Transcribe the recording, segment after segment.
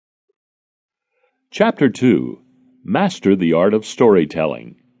Chapter 2. Master the Art of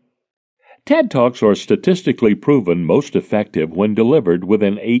Storytelling. TED Talks are statistically proven most effective when delivered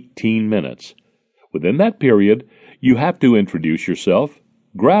within 18 minutes. Within that period, you have to introduce yourself,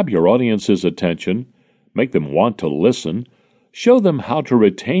 grab your audience's attention, make them want to listen, show them how to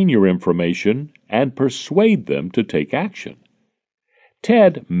retain your information, and persuade them to take action.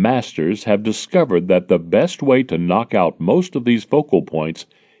 TED masters have discovered that the best way to knock out most of these focal points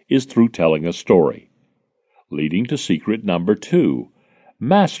is through telling a story. Leading to secret number 2,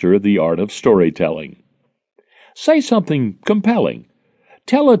 master the art of storytelling. Say something compelling.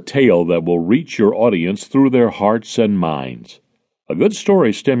 Tell a tale that will reach your audience through their hearts and minds. A good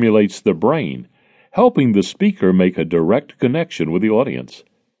story stimulates the brain, helping the speaker make a direct connection with the audience.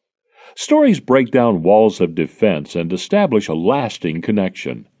 Stories break down walls of defense and establish a lasting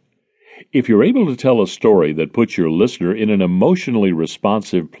connection. If you're able to tell a story that puts your listener in an emotionally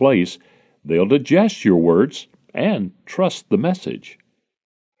responsive place, they'll digest your words and trust the message.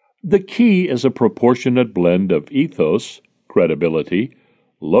 The key is a proportionate blend of ethos, credibility,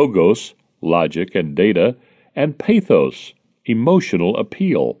 logos, logic and data, and pathos, emotional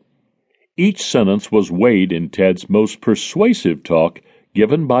appeal. Each sentence was weighed in TED's most persuasive talk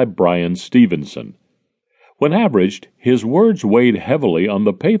given by Brian Stevenson. When averaged, his words weighed heavily on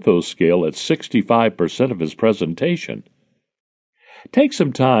the pathos scale at 65% of his presentation. Take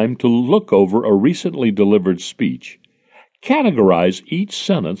some time to look over a recently delivered speech. Categorize each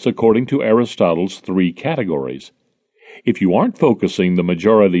sentence according to Aristotle's 3 categories. If you aren't focusing the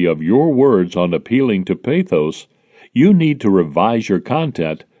majority of your words on appealing to pathos, you need to revise your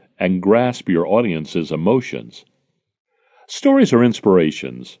content and grasp your audience's emotions. Stories are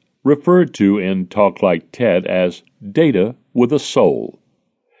inspirations, referred to in talk like TED as data with a soul.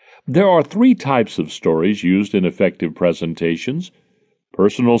 There are 3 types of stories used in effective presentations: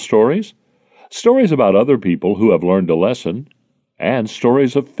 personal stories, stories about other people who have learned a lesson, and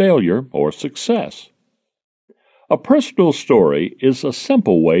stories of failure or success. A personal story is a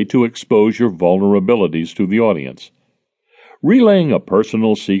simple way to expose your vulnerabilities to the audience. Relaying a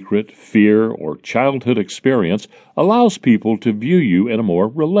personal secret, fear, or childhood experience allows people to view you in a more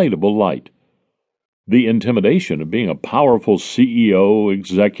relatable light. The intimidation of being a powerful CEO,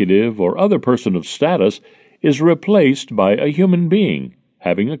 executive, or other person of status is replaced by a human being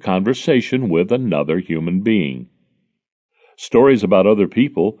having a conversation with another human being. Stories about other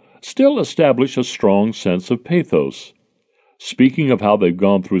people still establish a strong sense of pathos. Speaking of how they've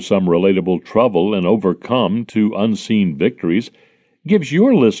gone through some relatable trouble and overcome to unseen victories gives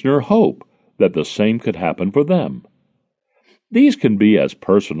your listener hope that the same could happen for them. These can be as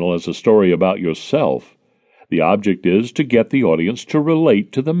personal as a story about yourself. The object is to get the audience to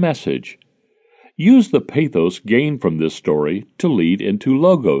relate to the message. Use the pathos gained from this story to lead into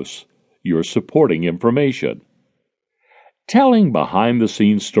logos, your supporting information. Telling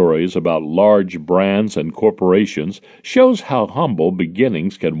behind-the-scenes stories about large brands and corporations shows how humble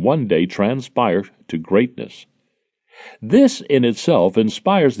beginnings can one day transpire to greatness. This in itself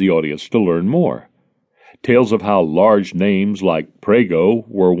inspires the audience to learn more. Tales of how large names like Prego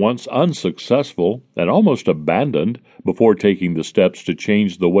were once unsuccessful and almost abandoned before taking the steps to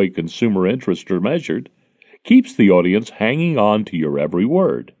change the way consumer interests are measured keeps the audience hanging on to your every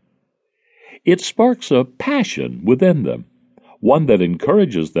word. It sparks a passion within them, one that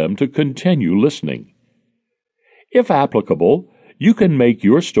encourages them to continue listening. If applicable, you can make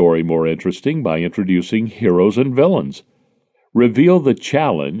your story more interesting by introducing heroes and villains. Reveal the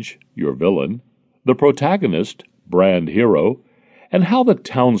challenge, your villain, the protagonist, brand hero, and how the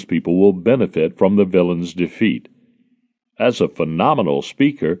townspeople will benefit from the villain's defeat. As a phenomenal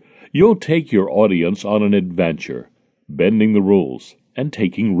speaker, you'll take your audience on an adventure, bending the rules and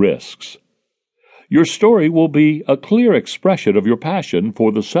taking risks. Your story will be a clear expression of your passion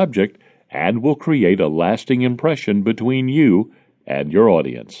for the subject and will create a lasting impression between you and your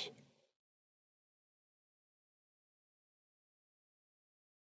audience.